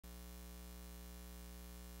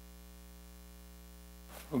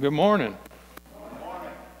Well, good morning.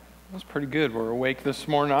 That's pretty good. We're awake this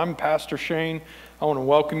morning. I'm Pastor Shane. I want to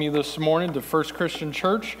welcome you this morning to First Christian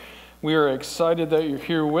Church. We are excited that you're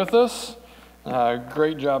here with us.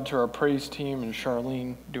 Great job to our praise team and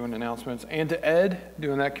Charlene doing announcements, and to Ed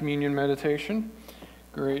doing that communion meditation.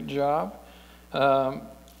 Great job.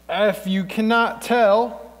 If you cannot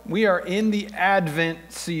tell, we are in the Advent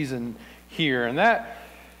season here, and that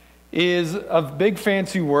is a big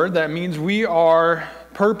fancy word. That means we are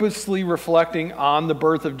purposely reflecting on the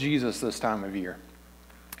birth of Jesus this time of year.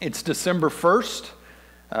 It's December 1st.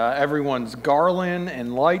 Everyone's garland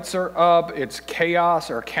and lights are up. It's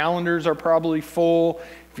chaos. Our calendars are probably full.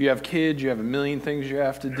 If you have kids, you have a million things you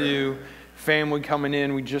have to do. Family coming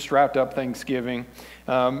in. We just wrapped up Thanksgiving.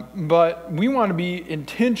 But we want to be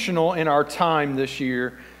intentional in our time this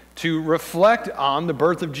year to reflect on the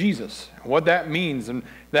birth of Jesus, what that means, and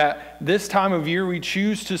that this time of year we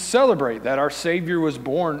choose to celebrate that our Savior was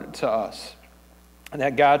born to us, and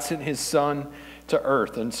that God sent His Son to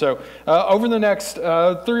earth. And so over the next 3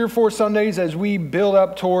 or 4 Sundays, as we build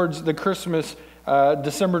up towards the Christmas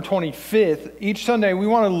December 25th, each Sunday we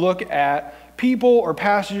want to look at people or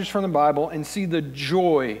passages from the Bible and see the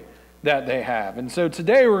joy that they have. And so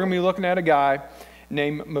today we're going to be looking at a guy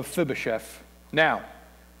named Mephibosheth. Now,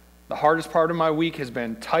 the hardest part of my week has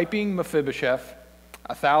been typing Mephibosheth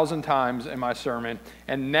 1,000 times in my sermon,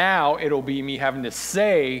 and now it'll be me having to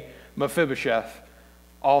say Mephibosheth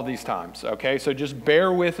all these times, okay? So just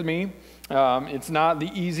bear with me. It's not the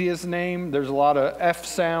easiest name. There's a lot of F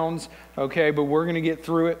sounds, okay, but we're going to get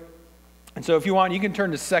through it. And so if you want, you can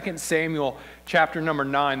turn to 2 Samuel chapter number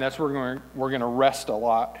 9. That's where we're going to rest a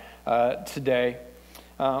lot today.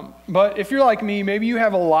 But if you're like me, maybe you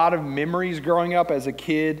have a lot of memories growing up as a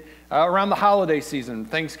kid around the holiday season,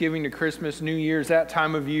 Thanksgiving to Christmas, New Year's, that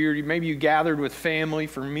time of year. Maybe you gathered with family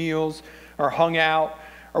for meals or hung out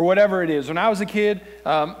or whatever it is. When I was a kid,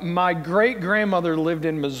 my great-grandmother lived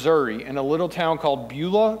in Missouri in a little town called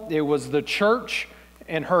Beulah. It was the church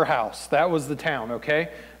and her house. That was the town, okay?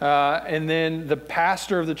 And then the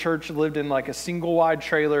pastor of the church lived in like a single-wide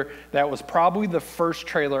trailer that was probably the first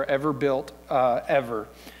trailer ever built, ever.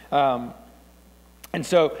 And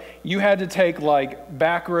so you had to take like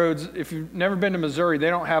back roads. If you've never been to Missouri, they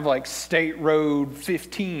don't have like State Road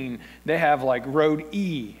 15. They have like Road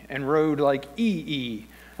E and Road like EE.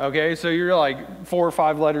 Okay, so you're like 4 or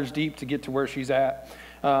 5 letters deep to get to where she's at.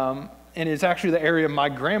 And it's actually the area my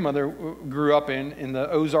grandmother grew up in the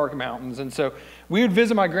Ozark Mountains. And so we would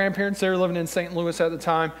visit my grandparents. They were living in St. Louis at the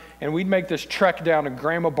time, and we'd make this trek down to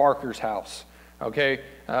Grandma Barker's house, okay,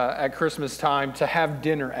 at Christmas time to have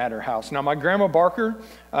dinner at her house. Now, my Grandma Barker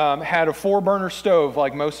had a 4-burner stove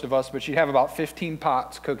like most of us, but she'd have about 15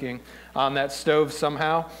 pots cooking on that stove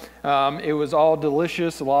somehow. It was all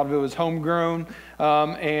delicious. A lot of it was homegrown.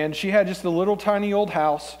 And she had just a little tiny old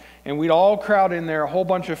house, and we'd all crowd in there, a whole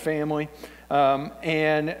bunch of family.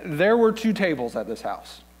 And there were 2 tables at this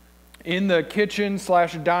house. In the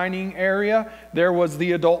kitchen/dining area, there was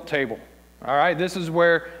the adult table. All right, this is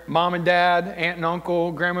where mom and dad, aunt and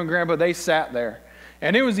uncle, grandma and grandpa, they sat there.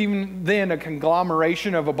 And it was even then a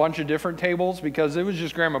conglomeration of a bunch of different tables because it was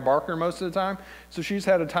just Grandma Barker most of the time. So she just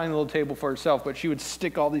had a tiny little table for herself, but she would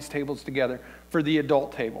stick all these tables together for the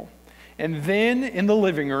adult table. And then in the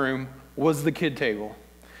living room was the kid table.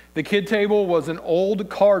 The kid table was an old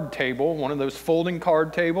card table, one of those folding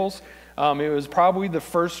card tables. It was probably the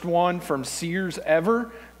first one from Sears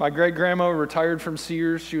ever. My great-grandma retired from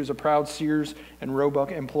Sears. She was a proud Sears and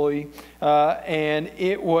Roebuck employee. And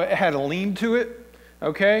it had a lean to it,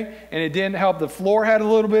 okay? And it didn't help. The floor had a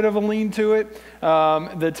little bit of a lean to it.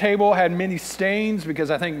 The table had many stains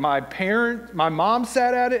because I think my mom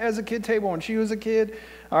sat at it as a kid table when she was a kid.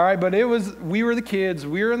 All right, but we were the kids.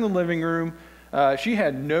 We were in the living room. She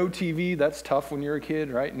had no TV. That's tough when you're a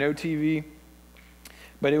kid, right? No TV.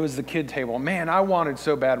 But it was the kid table. Man, I wanted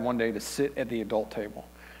so bad one day to sit at the adult table,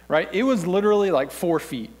 right? It was literally like 4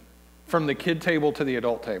 feet from the kid table to the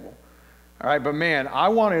adult table. All right, but man, I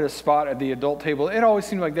wanted a spot at the adult table. It always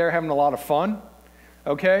seemed like they were having a lot of fun,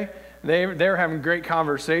 okay? They were having great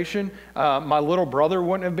conversation. My little brother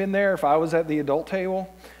wouldn't have been there if I was at the adult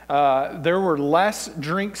table. There were less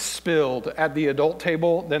drinks spilled at the adult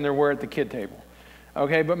table than there were at the kid table,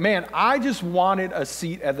 okay? But man, I just wanted a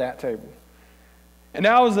seat at that table. And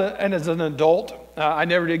now as an adult, I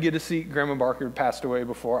never did get a seat. Grandma Barker passed away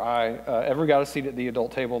before I ever got a seat at the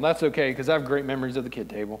adult table. And that's okay because I have great memories of the kid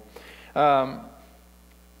table.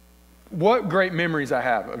 What great memories I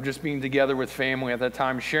have of just being together with family at that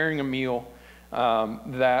time, sharing a meal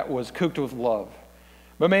that was cooked with love.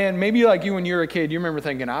 But man, maybe like you when you were a kid, you remember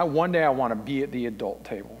thinking, one day I want to be at the adult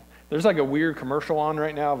table. There's like a weird commercial on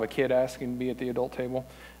right now of a kid asking to be at the adult table.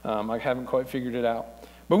 I haven't quite figured it out.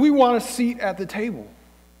 But we want a seat at the table,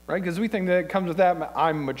 right? Because we think that it comes with that.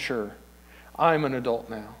 I'm mature. I'm an adult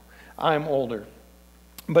now. I'm older.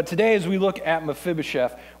 But today, as we look at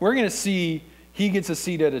Mephibosheth, we're going to see he gets a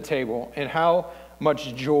seat at a table and how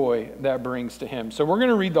much joy that brings to him. So we're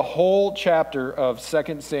going to read the whole chapter of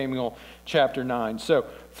 2 Samuel chapter 9. So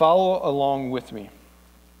follow along with me.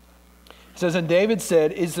 It says, "And David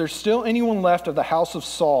said, 'Is there still anyone left of the house of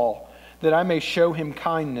Saul, that I may show him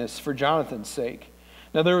kindness for Jonathan's sake?'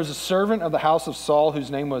 Now there was a servant of the house of Saul whose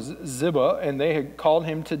name was Ziba, and they had called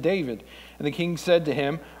him to David. And the king said to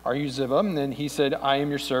him, 'Are you Ziba?' And then he said, 'I am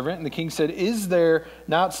your servant.' And the king said, 'Is there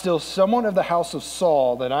not still someone of the house of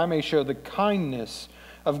Saul, that I may show the kindness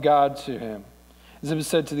of God to him?' Ziba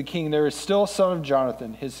said to the king, 'There is still a son of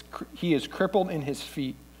Jonathan. He is crippled in his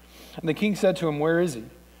feet.' And the king said to him, 'Where is he?'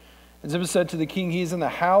 And Ziba said to the king, 'He is in the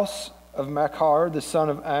house of Machir, the son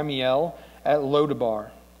of Ammiel, at Lodabar.'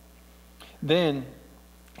 Then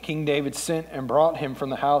King David sent and brought him from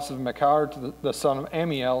the house of Machir to the son of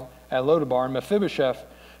Ammiel at Lodabar. And Mephibosheth,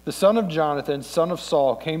 the son of Jonathan, son of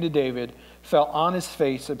Saul, came to David, fell on his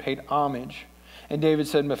face, and paid homage. And David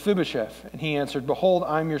said, 'Mephibosheth.' And he answered, 'Behold,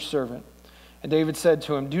 I am your servant.' And David said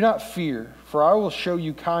to him, 'Do not fear, for I will show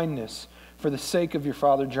you kindness for the sake of your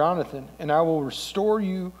father Jonathan, and I will restore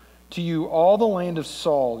to you all the land of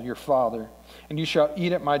Saul your father, and you shall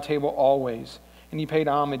eat at my table always.' And he paid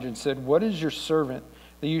homage and said, 'What is your servant,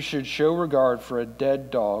 that you should show regard for a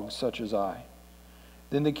dead dog such as I?'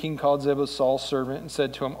 Then the king called Ziba, Saul's servant, and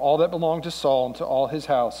said to him, 'All that belonged to Saul and to all his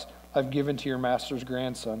house I've given to your master's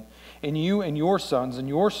grandson. And you and your sons and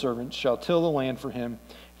your servants shall till the land for him,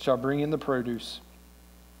 and shall bring in the produce,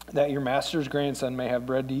 that your master's grandson may have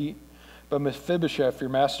bread to eat. But Mephibosheth, your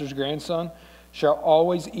master's grandson, shall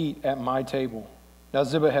always eat at my table.' Now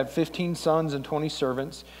Ziba had 15 sons and 20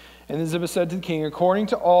 servants. And then Ziba said to the king, 'According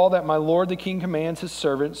to all that my lord the king commands his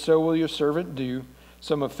servant, so will your servant do.'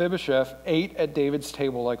 So Mephibosheth ate at David's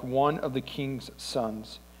table like one of the king's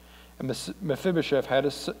sons. And Mephibosheth had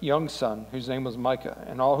a young son, whose name was Micah.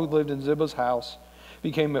 And all who lived in Ziba's house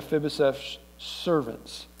became Mephibosheth's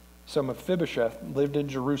servants. So Mephibosheth lived in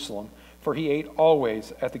Jerusalem, for he ate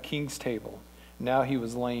always at the king's table. Now he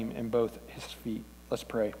was lame in both his feet." Let's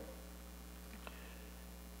pray.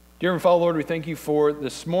 Dear and Father, Lord, we thank you for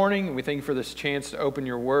this morning. We thank you for this chance to open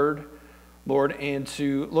your word, Lord, and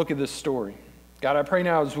to look at this story. God, I pray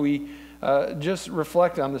now as we just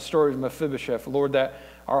reflect on the story of Mephibosheth, Lord, that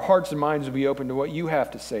our hearts and minds would be open to what you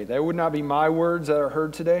have to say. That it would not be my words that are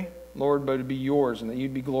heard today, Lord, but it would be yours, and that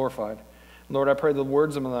you'd be glorified. Lord, I pray the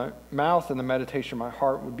words of my mouth and the meditation of my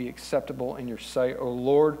heart would be acceptable in your sight. O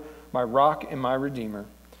Lord, my rock and my redeemer.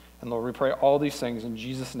 And Lord, we pray all these things in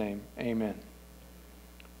Jesus' name. Amen.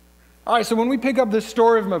 All right, so when we pick up this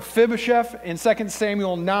story of Mephibosheth in 2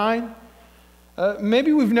 Samuel 9,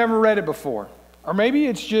 maybe we've never read it before. Or maybe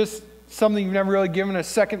it's just something you've never really given a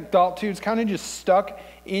second thought to. It's kind of just stuck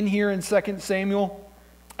in here in 2 Samuel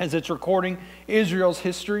as it's recording Israel's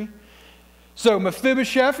history. So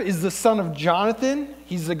Mephibosheth is the son of Jonathan.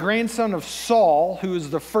 He's the grandson of Saul, who is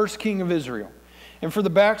the first king of Israel. And for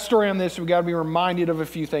the backstory on this, we've got to be reminded of a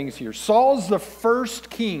few things here. Saul's the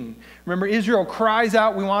first king. Remember, Israel cries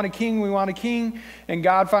out, "We want a king, we want a king." And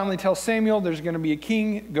God finally tells Samuel, there's going to be a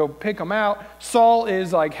king, go pick him out. Saul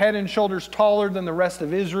is like head and shoulders taller than the rest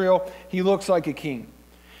of Israel. He looks like a king.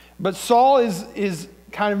 But Saul is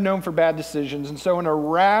kind of known for bad decisions. And so in a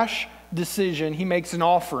rash decision, he makes an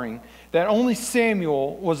offering that only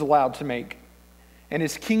Samuel was allowed to make. And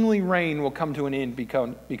his kingly reign will come to an end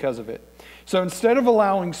because of it. So instead of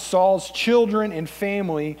allowing Saul's children and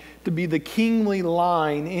family to be the kingly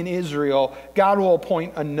line in Israel, God will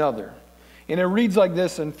appoint another. And it reads like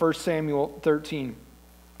this in 1 Samuel 13.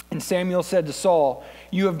 "And Samuel said to Saul,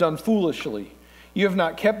 'You have done foolishly. You have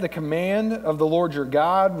not kept the command of the Lord your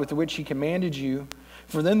God with which he commanded you.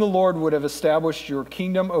 For then the Lord would have established your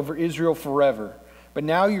kingdom over Israel forever. But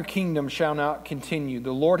now your kingdom shall not continue.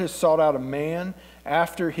 The Lord has sought out a man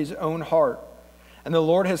after his own heart. And the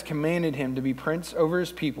Lord has commanded him to be prince over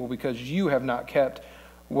his people because you have not kept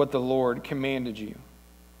what the Lord commanded you.'"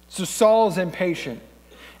 So Saul is impatient.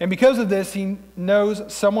 And because of this, he knows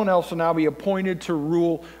someone else will now be appointed to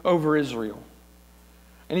rule over Israel.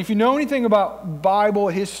 And if you know anything about Bible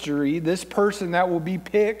history, this person that will be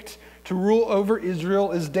picked to rule over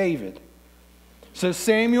Israel is David. So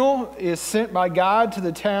Samuel is sent by God to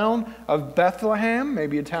the town of Bethlehem,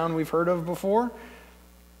 maybe a town we've heard of before,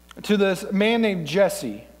 to this man named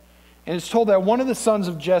Jesse. And it's told that one of the sons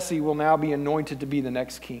of Jesse will now be anointed to be the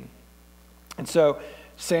next king. And so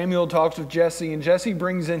Samuel talks with Jesse, and Jesse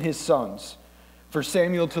brings in his sons for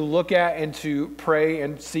Samuel to look at and to pray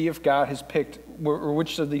and see if God has picked, or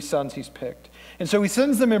which of these sons he's picked. And so he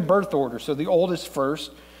sends them in birth order, so the oldest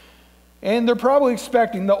first. And they're probably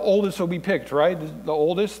expecting the oldest will be picked, right? The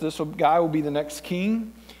oldest, guy will be the next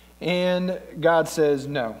king. And God says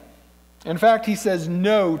no. In fact, he says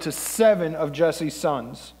no to 7 of Jesse's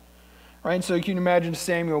sons. Right? And so you can imagine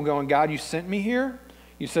Samuel going, God, you sent me here.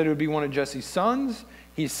 You said it would be one of Jesse's sons.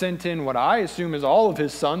 He sent in what I assume is all of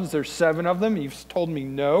his sons. There's 7 of them. You've told me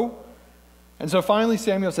no. And so finally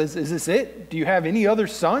Samuel says, is this it? Do you have any other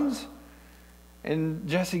sons? And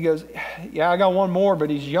Jesse goes, yeah, I got one more, but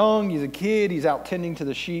he's young. He's a kid. He's out tending to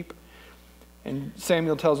the sheep. And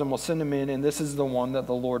Samuel tells him, well, send him in, and this is the one that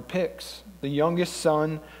the Lord picks. The youngest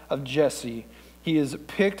son of Jesse. He is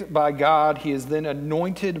picked by God. He is then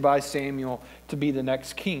anointed by Samuel to be the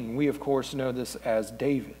next king. We, of course, know this as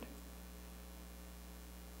David.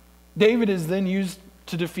 David is then used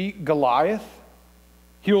to defeat Goliath.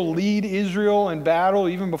 He'll lead Israel in battle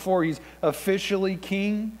even before he's officially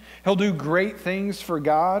king. He'll do great things for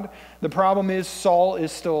God. The problem is Saul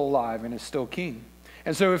is still alive and is still king.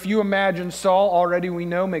 And so if you imagine Saul, already we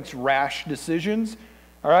know, makes rash decisions,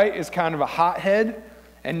 all right, is kind of a hothead.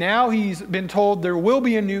 And now he's been told there will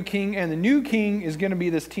be a new king, and the new king is going to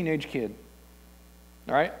be this teenage kid.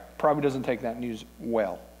 All right? Probably doesn't take that news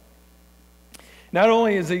well. Not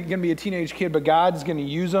only is he going to be a teenage kid, but God's going to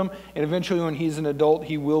use him, and eventually when he's an adult,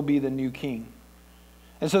 he will be the new king.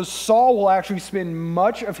 And so Saul will actually spend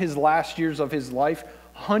much of his last years of his life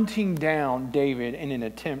hunting down David in an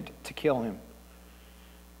attempt to kill him.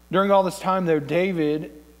 During all this time, though,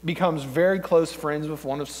 David becomes very close friends with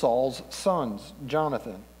one of Saul's sons,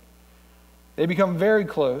 Jonathan. They become very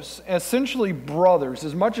close, essentially brothers.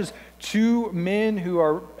 As much as 2 men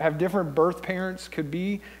who have different birth parents could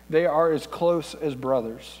be, they are as close as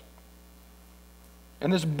brothers.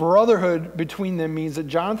 And this brotherhood between them means that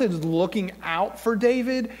Jonathan is looking out for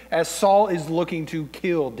David as Saul is looking to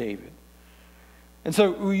kill David. And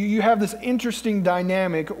so you have this interesting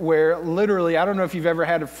dynamic where literally, I don't know if you've ever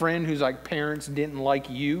had a friend whose parents didn't like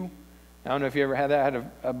you. I don't know if you ever had that. I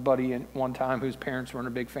had a buddy at one time whose parents weren't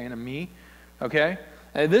a big fan of me. Okay?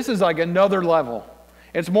 And this is another level.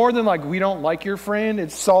 It's more than we don't like your friend.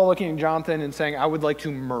 It's Saul looking at Jonathan and saying, I would like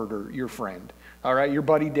to murder your friend. All right? Your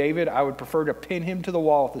buddy David, I would prefer to pin him to the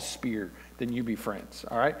wall with a spear than you be friends.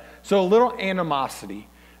 All right? So a little animosity,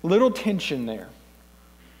 a little tension there.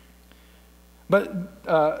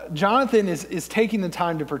 But Jonathan is taking the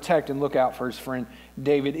time to protect and look out for his friend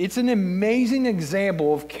David. It's an amazing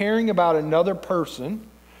example of caring about another person,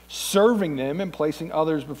 serving them, and placing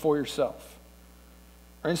others before yourself.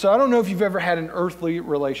 And so I don't know if you've ever had an earthly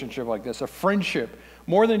relationship like this, a friendship,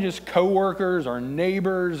 more than just coworkers or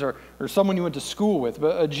neighbors or someone you went to school with,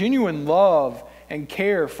 but a genuine love and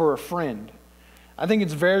care for a friend. I think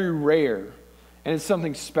it's very rare. And it's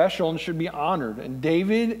something special and should be honored. And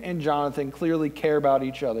David and Jonathan clearly care about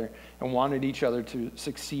each other and wanted each other to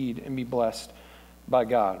succeed and be blessed by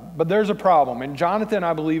God. But there's a problem. And Jonathan,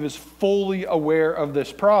 I believe, is fully aware of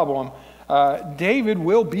this problem. David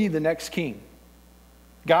will be the next king.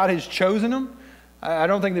 God has chosen him. I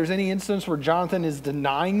don't think there's any instance where Jonathan is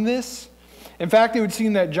denying this. In fact, it would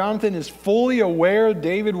seem that Jonathan is fully aware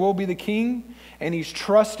David will be the king, and he's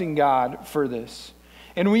trusting God for this.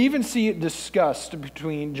 And we even see it discussed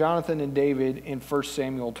between Jonathan and David in 1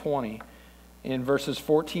 Samuel 20. In verses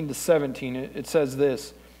 14 to 17, it says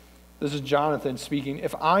this. This is Jonathan speaking.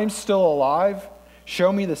 If I'm still alive,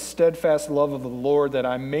 show me the steadfast love of the Lord that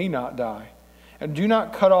I may not die. And do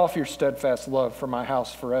not cut off your steadfast love from my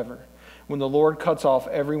house forever, when the Lord cuts off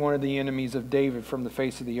every one of the enemies of David from the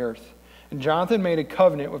face of the earth. And Jonathan made a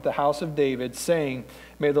covenant with the house of David, saying,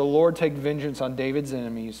 may the Lord take vengeance on David's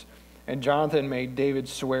enemies. And Jonathan made David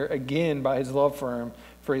swear again by his love for him,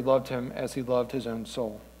 for he loved him as he loved his own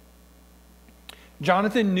soul.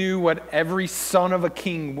 Jonathan knew what every son of a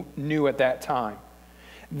king knew at that time,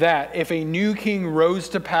 that if a new king rose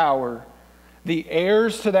to power, the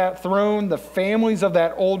heirs to that throne, the families of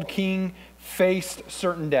that old king, faced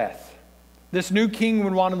certain death. This new king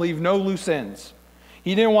would want to leave no loose ends.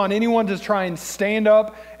 He didn't want anyone to try and stand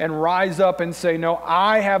up and rise up and say, no,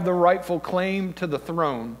 I have the rightful claim to the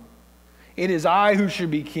throne. It is I who should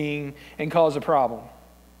be king, and cause a problem.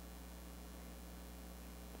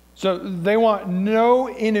 So they want no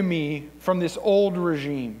enemy from this old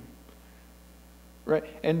regime. Right?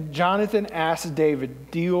 And Jonathan asked David,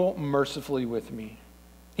 deal mercifully with me.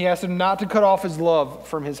 He asked him not to cut off his love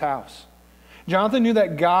from his house. Jonathan knew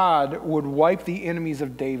that God would wipe the enemies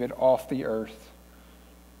of David off the earth.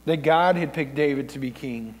 That God had picked David to be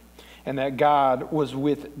king. and that God was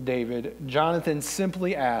with David, Jonathan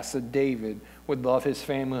simply asked that David would love his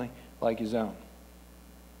family like his own.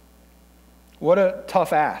 What a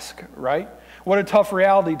tough ask, right? What a tough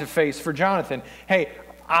reality to face for Jonathan. Hey,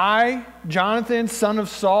 Jonathan, son of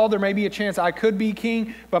Saul, there may be a chance I could be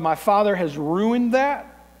king, but my father has ruined that.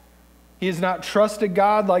 He has not trusted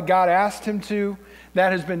God like God asked him to.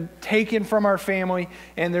 That has been taken from our family,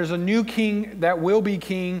 and there's a new king that will be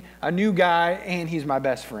king, a new guy, and he's my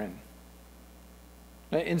best friend.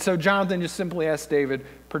 And so Jonathan just simply asked David,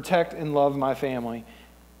 protect and love my family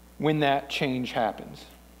when that change happens.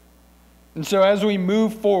 And so as we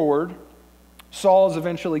move forward, Saul is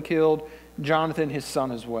eventually killed, Jonathan, his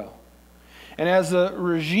son, as well. And as the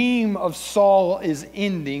regime of Saul is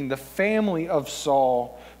ending, the family of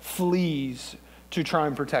Saul flees to try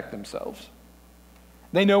and protect themselves.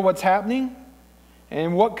 They know what's happening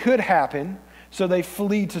and what could happen, so they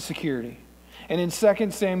flee to security. And in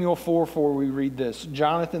 2 Samuel 4:4 we read this: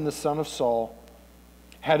 Jonathan, the son of Saul,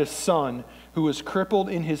 had a son who was crippled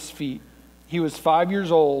in his feet. He was 5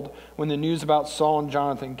 years old when the news about Saul and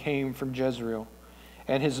Jonathan came from Jezreel.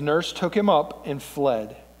 And his nurse took him up and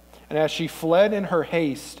fled. And as she fled in her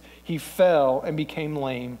haste, he fell and became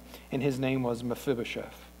lame, and his name was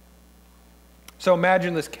Mephibosheth. So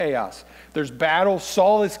imagine this chaos. There's battle.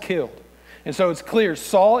 Saul is killed. And so it's clear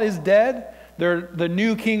Saul is dead. The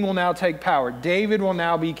new king will now take power. David will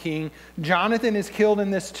now be king. Jonathan is killed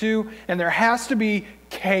in this too. And there has to be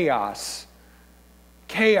chaos.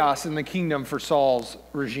 Chaos in the kingdom for Saul's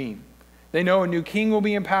regime. They know a new king will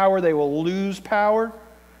be in power. They will lose power.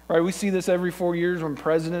 Right? We see this every 4 years when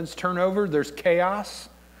presidents turn over. There's chaos.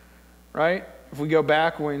 Right? If we go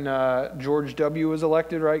back when George W. was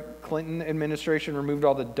elected, right? Clinton administration removed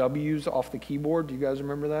all the W's off the keyboard. Do you guys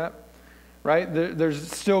remember that? Right?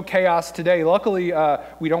 There's still chaos today. Luckily,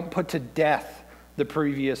 we don't put to death the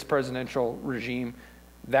previous presidential regime.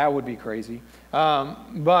 That would be crazy.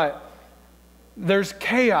 But there's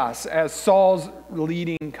chaos as Saul's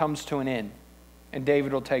leading comes to an end. And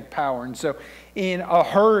David will take power. And so in a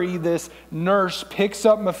hurry, this nurse picks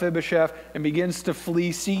up Mephibosheth and begins to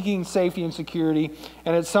flee, seeking safety and security.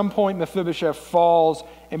 And at some point, Mephibosheth falls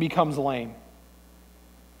and becomes lame.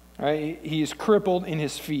 Right? He is crippled in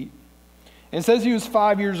his feet. And it says he was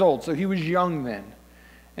 5 years old, so he was young then.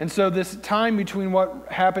 And so this time between what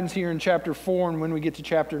happens here in chapter 4 and when we get to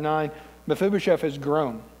chapter 9, Mephibosheth has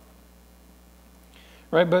grown.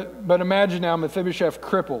 Right? But imagine now Mephibosheth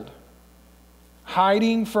crippled,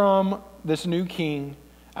 hiding from this new king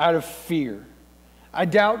out of fear. I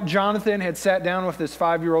doubt Jonathan had sat down with his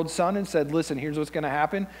 5-year-old son and said, listen, here's what's going to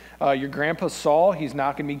happen. Your grandpa Saul, he's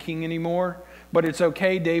not going to be king anymore, but it's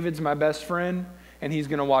okay. David's my best friend, and he's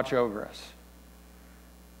going to watch over us.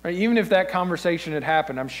 Right? Even if that conversation had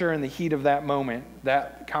happened, I'm sure in the heat of that moment,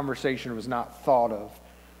 that conversation was not thought of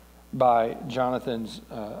by Jonathan's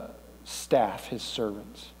staff, his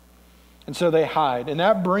servants. And so they hide. And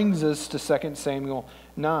that brings us to 2 Samuel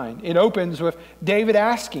 9. It opens with David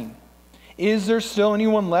asking, is there still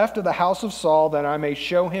anyone left of the house of Saul that I may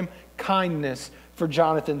show him kindness for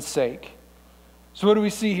Jonathan's sake? So what do we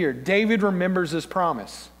see here? David remembers his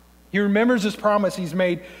promise. He remembers his promise he's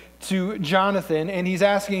made to Jonathan, and he's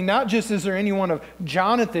asking not just is there anyone of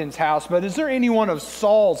Jonathan's house, but is there anyone of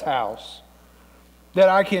Saul's house that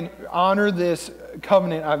I can honor this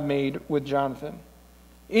covenant I've made with Jonathan?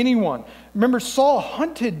 Anyone. Remember, Saul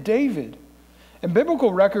hunted David. In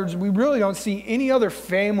biblical records, we really don't see any other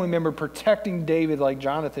family member protecting David like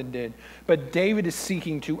Jonathan did. But David is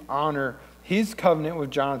seeking to honor his covenant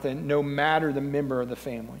with Jonathan, no matter the member of the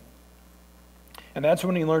family. And that's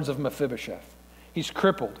when he learns of Mephibosheth. He's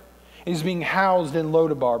crippled. He's being housed in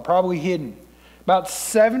Lodabar, probably hidden, about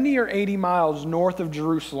 70 or 80 miles north of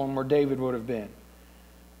Jerusalem where David would have been.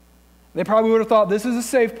 They probably would have thought this is a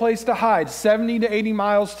safe place to hide. 70 to 80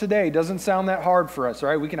 miles today doesn't sound that hard for us,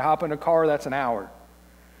 right? We can hop in a car, that's an hour.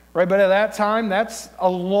 Right? But at that time, that's a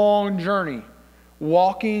long journey.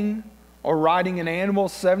 Walking or riding an animal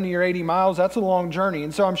 70 or 80 miles, that's a long journey.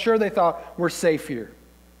 And so I'm sure they thought, we're safe here.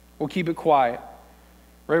 We'll keep it quiet.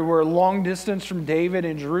 Right? We're a long distance from David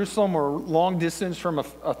in Jerusalem. We're a long distance from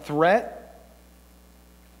a threat.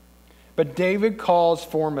 But David calls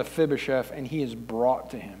for Mephibosheth, and he is brought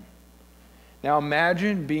to him. Now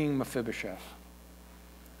imagine being Mephibosheth.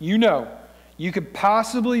 You know, you could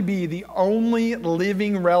possibly be the only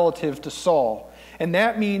living relative to Saul, and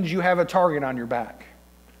that means you have a target on your back.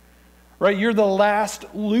 Right? You're the last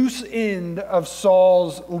loose end of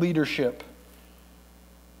Saul's leadership.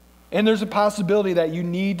 And there's a possibility that you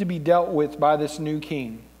need to be dealt with by this new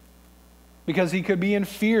king, because he could be in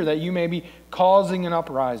fear that you may be causing an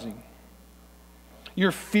uprising.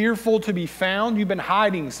 You're fearful to be found. You've been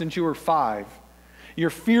hiding since you were 5. You're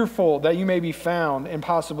fearful that you may be found and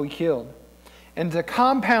possibly killed. And to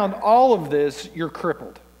compound all of this, you're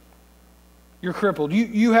crippled. You're crippled.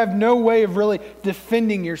 You have no way of really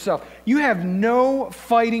defending yourself. You have no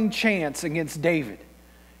fighting chance against David.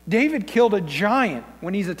 David killed a giant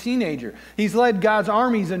when he's a teenager. He's led God's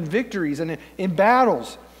armies in victories and in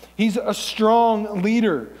battles. He's a strong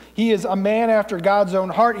leader. He is a man after God's own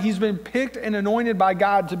heart. He's been picked and anointed by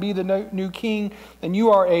God to be the new king. And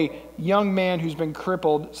you are a young man who's been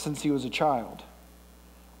crippled since he was a child.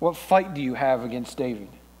 What fight do you have against David?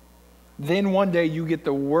 Then one day you get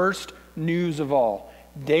the worst news of all.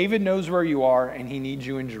 David knows where you are and he needs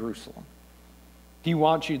you in Jerusalem. He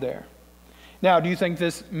wants you there. Now, do you think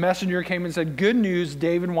this messenger came and said, good news,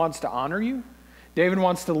 David wants to honor you? David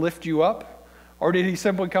wants to lift you up? Or did he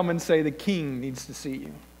simply come and say, the king needs to see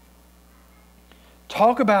you?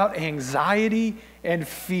 Talk about anxiety and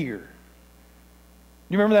fear.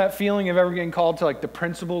 You remember that feeling of ever getting called to like the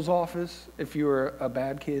principal's office if you were a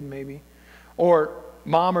bad kid maybe? Or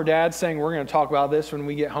mom or dad saying, we're going to talk about this when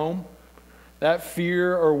we get home? That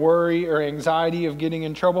fear or worry or anxiety of getting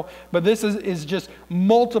in trouble. But this is just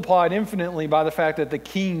multiplied infinitely by the fact that the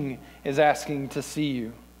king is asking to see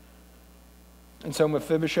you. And so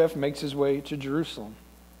Mephibosheth makes his way to Jerusalem.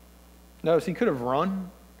 Notice he could have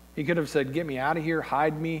run. He could have said, get me out of here,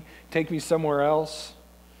 hide me, take me somewhere else.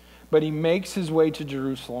 But he makes his way to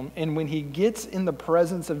Jerusalem. And when he gets in the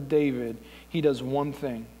presence of David, he does one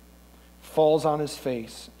thing. Falls on his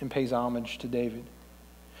face and pays homage to David.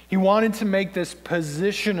 He wanted to make this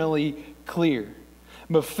positionally clear.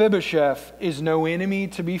 Mephibosheth is no enemy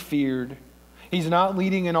to be feared. He's not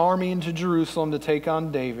leading an army into Jerusalem to take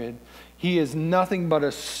on David. He is nothing but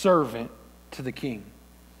a servant to the king.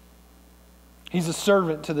 He's a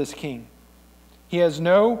servant to this king. He has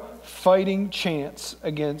no fighting chance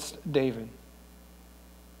against David.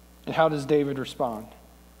 And how does David respond?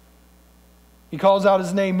 He calls out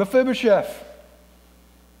his name, Mephibosheth.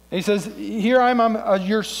 He says, here I'm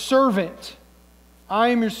your servant. I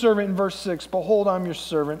am your servant in verse 6. Behold, I'm your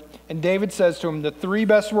servant. And David says to him, the 3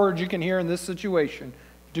 best words you can hear in this situation.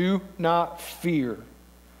 Do not fear.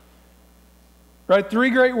 Right? 3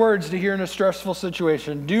 great words to hear in a stressful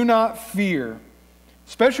situation. Do not fear.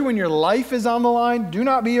 Especially when your life is on the line. Do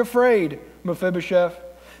not be afraid, Mephibosheth.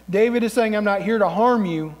 David is saying, I'm not here to harm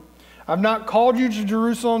you. I've not called you to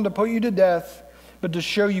Jerusalem to put you to death, but to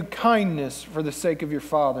show you kindness for the sake of your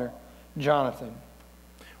father, Jonathan.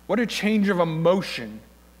 What a change of emotion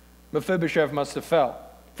Mephibosheth must have felt.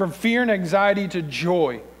 From fear and anxiety to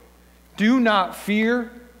joy. Do not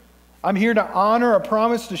fear. I'm here to honor a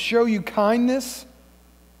promise to show you kindness.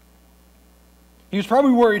 He was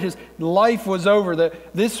probably worried his life was over,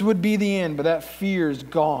 that this would be the end, but that fear is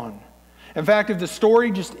gone. In fact, if the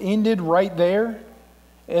story just ended right there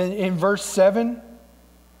in verse 7,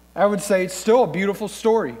 I would say it's still a beautiful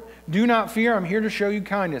story. Do not fear, I'm here to show you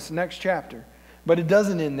kindness. Next chapter. But it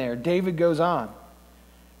doesn't end there. David goes on.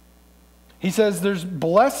 He says there's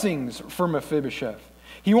blessings for Mephibosheth.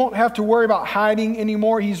 He won't have to worry about hiding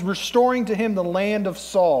anymore. He's restoring to him the land of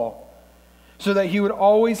Saul so that he would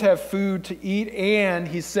always have food to eat. And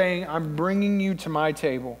he's saying, I'm bringing you to my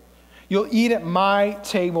table. You'll eat at my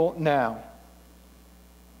table now.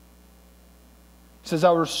 He says,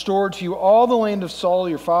 I'll restore to you all the land of Saul,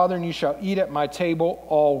 your father, and you shall eat at my table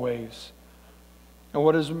always. And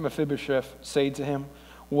what does Mephibosheth say to him?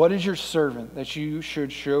 What is your servant that you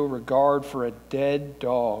should show regard for a dead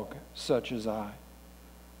dog such as I?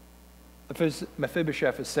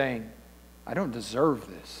 Mephibosheth is saying, I don't deserve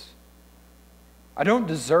this. I don't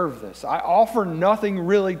deserve this. I offer nothing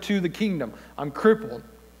really to the kingdom. I'm crippled.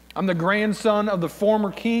 I'm the grandson of the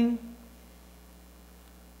former king.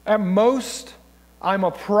 At most, I'm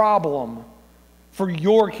a problem for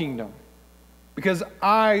your kingdom because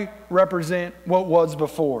I represent what was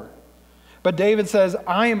before. But David says,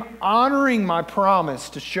 I am honoring my promise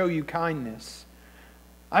to show you kindness.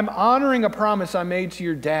 I'm honoring a promise I made to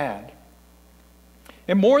your dad.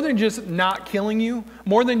 And more than just not killing you,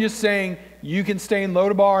 more than just saying you can stay in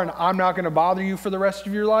Lodabar and I'm not going to bother you for the rest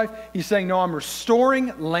of your life, he's saying, no, I'm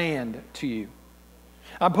restoring land to you.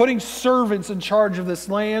 I'm putting servants in charge of this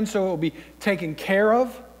land so it will be taken care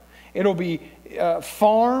of. It'll be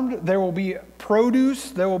farmed. There will be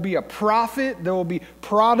produce. There will be a profit. There will be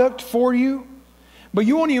product for you. But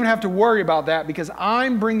you won't even have to worry about that because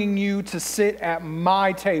I'm bringing you to sit at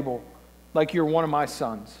my table like you're one of my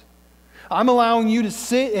sons. I'm allowing you to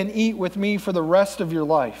sit and eat with me for the rest of your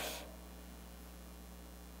life.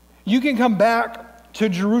 You can come back to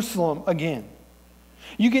Jerusalem again.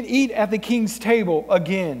 You can eat at the king's table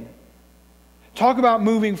again. Talk about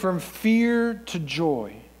moving from fear to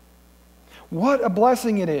joy. What a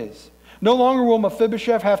blessing it is. No longer will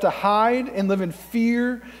Mephibosheth have to hide and live in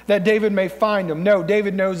fear that David may find him. No,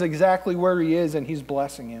 David knows exactly where he is, and he's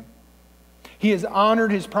blessing him. He has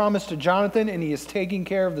honored his promise to Jonathan, and he is taking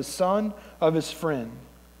care of the son of his friend.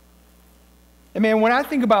 And man, when I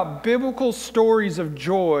think about biblical stories of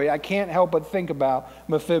joy, I can't help but think about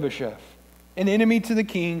Mephibosheth, an enemy to the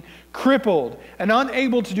king, crippled and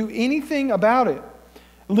unable to do anything about it,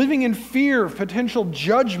 living in fear of potential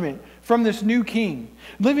judgment from this new king,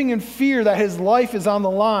 living in fear that his life is on the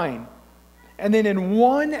line. And then in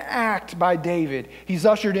one act by David, he's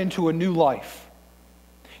ushered into a new life.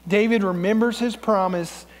 David remembers his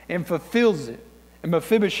promise and fulfills it. And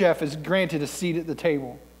Mephibosheth is granted a seat at the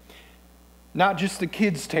table. Not just the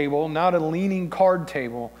kids' table, not a leaning card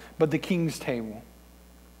table, but the king's table.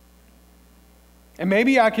 And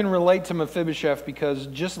maybe I can relate to Mephibosheth because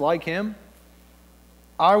just like him,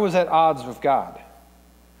 I was at odds with God.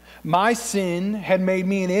 My sin had made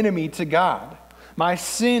me an enemy to God. My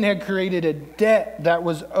sin had created a debt that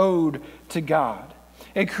was owed to God.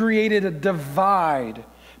 It created a divide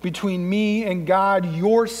between me and God.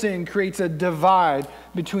 Your sin creates a divide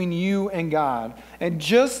between you and God. And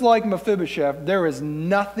just like Mephibosheth, there is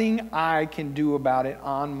nothing I can do about it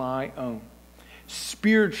on my own.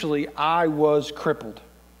 Spiritually, I was crippled.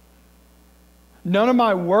 None of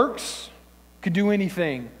my works could do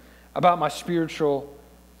anything about my spiritual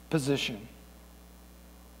position.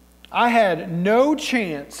 I had no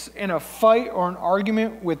chance in a fight or an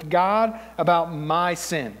argument with God about my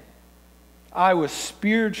sin. I was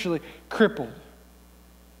spiritually crippled.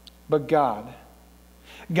 But God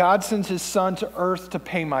sends his son to earth to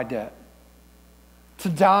pay my debt, to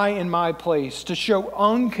die in my place, to show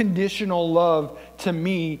unconditional love to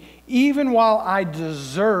me, even while I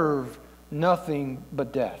deserve nothing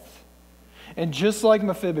but death. And just like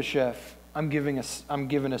Mephibosheth, I'm given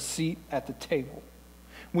a seat at the table.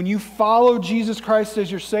 When you follow Jesus Christ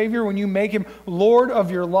as your Savior, when you make him Lord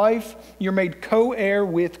of your life, you're made co-heir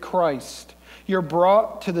with Christ. You're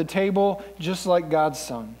brought to the table just like God's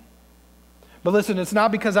son. But listen, it's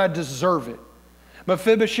not because I deserve it.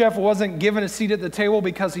 Mephibosheth wasn't given a seat at the table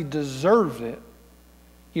because he deserved it.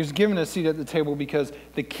 He was given a seat at the table because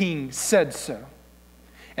the king said so.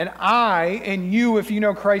 And I and you, if you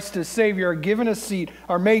know Christ as Savior, are given a seat,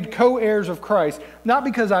 are made co-heirs of Christ, not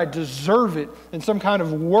because I deserve it in some kind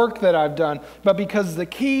of work that I've done, but because the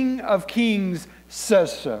King of Kings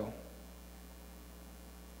says so.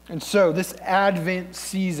 And so this Advent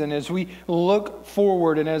season, as we look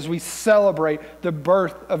forward and as we celebrate the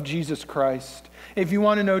birth of Jesus Christ, if you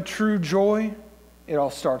want to know true joy, it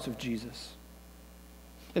all starts with Jesus.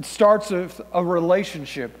 It starts with a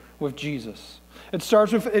relationship with Jesus. It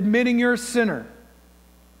starts with admitting you're a sinner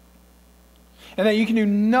and that you can do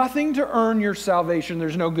nothing to earn your salvation.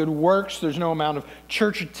 There's no good works. There's no amount of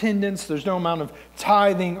church attendance. There's no amount of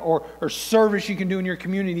tithing or service you can do in your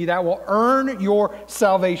community that will earn your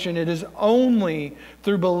salvation. It is only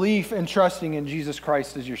through belief and trusting in Jesus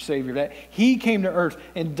Christ as your Savior, that he came to earth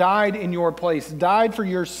and died in your place, died for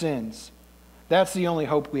your sins. That's the only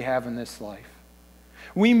hope we have in this life.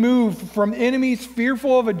 We move from enemies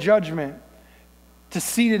fearful of a judgment to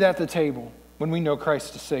seated at the table when we know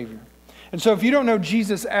Christ as Savior. And so if you don't know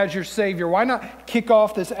Jesus as your Savior, why not kick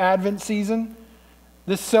off this Advent season,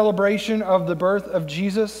 this celebration of the birth of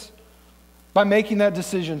Jesus, by making that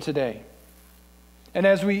decision today? And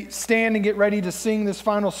as we stand and get ready to sing this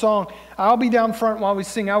final song, I'll be down front while we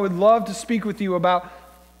sing. I would love to speak with you about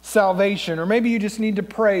salvation, or maybe you just need to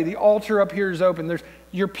pray. The altar up here is open.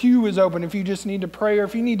 Your pew is open if you just need to pray, or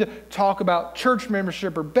if you need to talk about church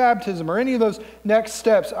membership or baptism or any of those next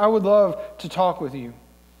steps. I would love to talk with you.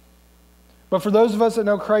 But for those of us that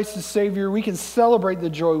know Christ as Savior, we can celebrate the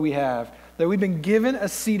joy we have, that we've been given a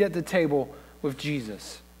seat at the table with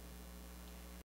Jesus.